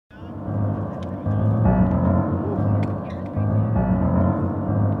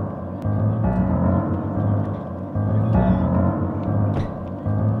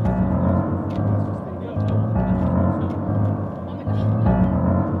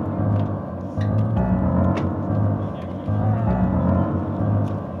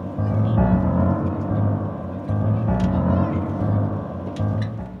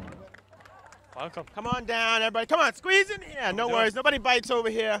come. Come on down, everybody. Come on, squeeze in here. No worries. Nobody bites over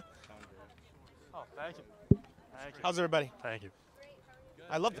here. Oh, thank you. Thank you. How's everybody? Thank you.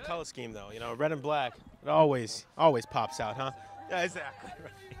 I love the color scheme, though. You know, red and black. It always pops out, huh? Yeah, exactly.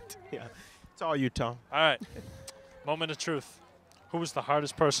 Right. Yeah. It's all you, Tom. All right. Moment of truth. Who was the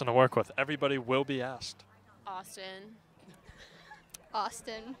hardest person to work with? Everybody will be asked. Austin.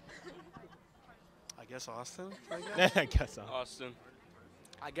 Austin. I guess Austin. I guess so. Austin.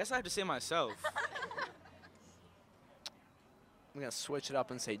 I guess I have to say myself. I'm going to switch it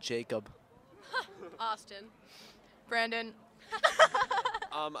up and say Jacob. Austin. Brandon.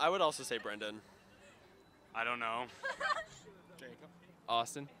 I would also say Brendan. I don't know. Jacob.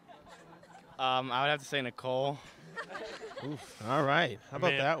 Austin. I would have to say Nicole. Oof. All right. How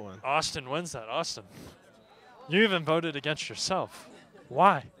about that one? Austin wins that. Austin. You even voted against yourself.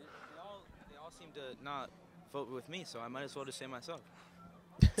 Why? They all seem to not vote with me, so I might as well just say myself.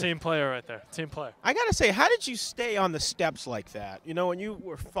 Team player right there. Team player. I gotta say, how did you stay on the steps like that? You know, when you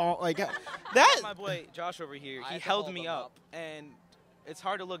were like that. My boy Josh over here, he held me up, and it's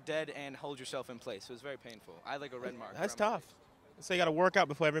hard to look dead and hold yourself in place. It was very painful. I had like a red mark. That's tough. So you got to work out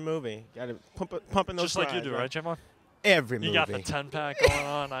before every movie. You got to pump in those. Just like you do, right, Javon? Every movie. You got the 10-pack going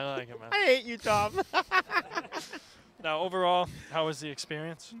on. I like it, man. I hate you, Tom. Now, overall, how was the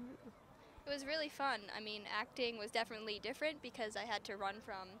experience? It was really fun. I mean, acting was definitely different because I had to run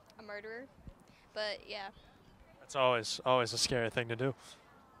from a murderer. But, yeah. That's always a scary thing to do.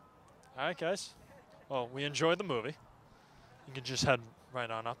 All right, guys. Well, we enjoyed the movie. You can just head right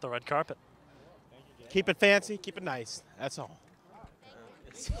on up the red carpet. Keep it fancy. Keep it nice. That's all.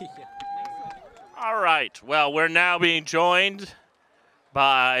 All right. Well, we're now being joined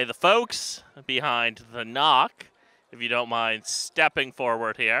by the folks behind the knock. If you don't mind stepping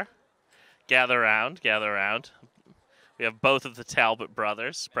forward here. Gather around. Gather around. We have both of the Talbot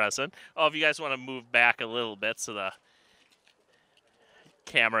brothers present. Oh, if you guys want to move back a little bit so the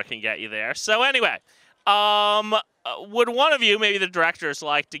camera can get you there. So anyway, would one of you, maybe the directors,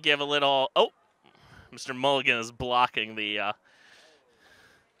 like to give a little... Oh, Mr. Mulligan is blocking the...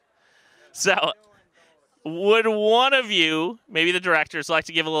 So, would one of you, maybe the directors, like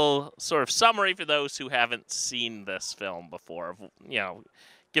to give a little sort of summary for those who haven't seen this film before? You know,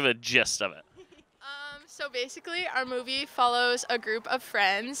 give a gist of it. So basically, our movie follows a group of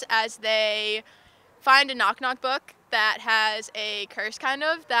friends as they find a knock-knock book that has a curse, kind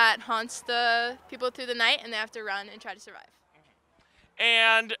of, that haunts the people through the night, and they have to run and try to survive.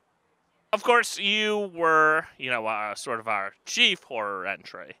 And, of course, you were, you know, sort of our chief horror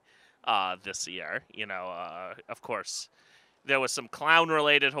entry. This year, you know, of course, there was some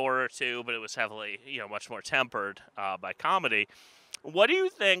clown-related horror too, but it was heavily, you know, much more tempered by comedy. What do you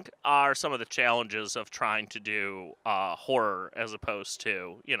think are some of the challenges of trying to do horror as opposed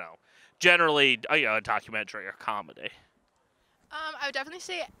to, you know, generally a documentary or comedy? I would definitely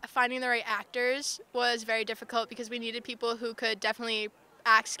say finding the right actors was very difficult because we needed people who could definitely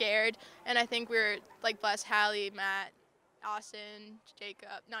act scared, and I think we were like blessed. Hallie, Matt, Austin,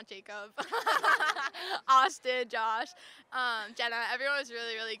 Austin, Josh, Jenna, everyone was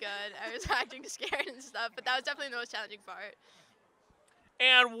really, really good. I was acting scared and stuff, but that was definitely the most challenging part.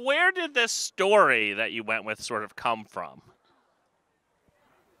 And where did this story that you went with sort of come from?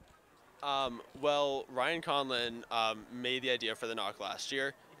 Well, Ryan Conlon made the idea for the knock last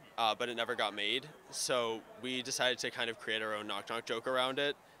year, but it never got made. So we decided to kind of create our own knock-knock joke around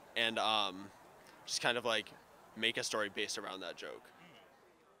it and just kind of like make a story based around that joke.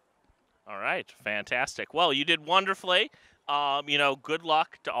 All right, fantastic. Well, you did wonderfully. You know, good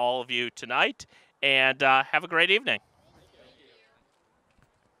luck to all of you tonight, and have a great evening.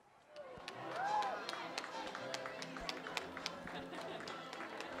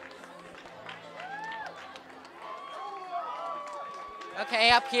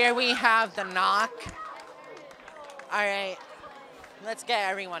 Okay, up here we have the knock. All right, let's get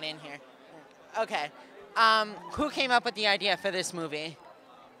everyone in here. Okay. Who came up with the idea for this movie?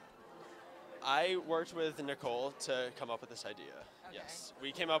 I worked with Nicole to come up with this idea. Okay. Yes,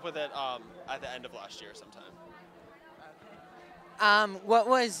 we came up with it at the end of last year sometime. Okay. What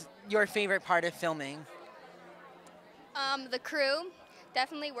was your favorite part of filming? The crew.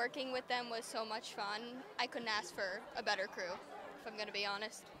 Definitely working with them was so much fun. I couldn't ask for a better crew, if I'm going to be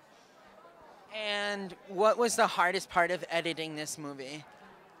honest. And what was the hardest part of editing this movie?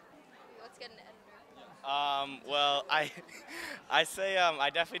 Let's get an editor. Well, I say I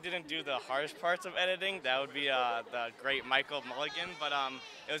definitely didn't do the hardest parts of editing. That would be the great Michael Mulligan. But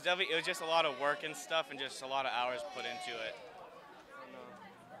it was just a lot of work and stuff, and just a lot of hours put into it.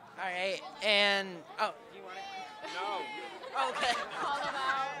 All right, and do you want it? No. Okay. Call them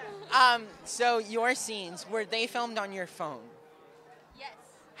out. So your scenes, were they filmed on your phone? Yes.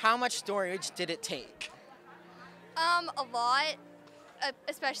 How much storage did it take? A lot,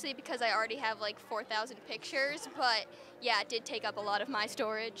 especially because I already have like 4,000 pictures, but yeah, it did take up a lot of my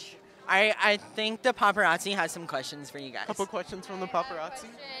storage. I think the paparazzi has some questions for you guys. Couple questions from the paparazzi.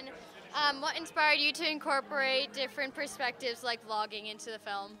 What inspired you to incorporate different perspectives like vlogging into the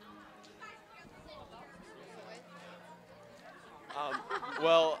film?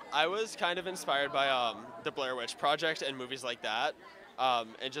 Well, I was kind of inspired by the Blair Witch Project and movies like that,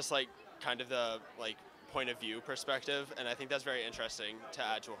 and just like kind of the like point of view perspective, and I think that's very interesting to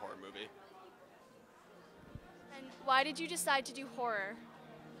add to a horror movie. And why did you decide to do horror?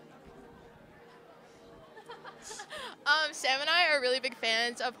 Sam and I are really big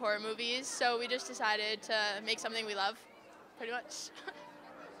fans of horror movies, so we just decided to make something we love, pretty much.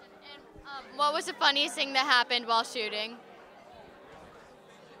 What was the funniest thing that happened while shooting?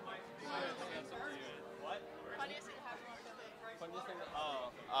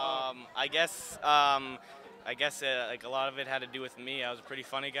 I guess like a lot of it had to do with me. I was a pretty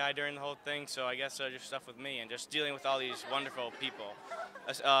funny guy during the whole thing, so I guess just stuff with me and just dealing with all these wonderful people.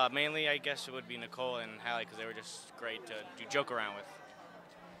 Mainly, I guess it would be Nicole and Hallie because they were just great to joke around with.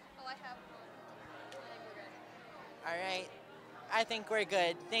 Oh, I have. All right. I think we're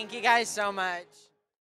good. Thank you guys so much.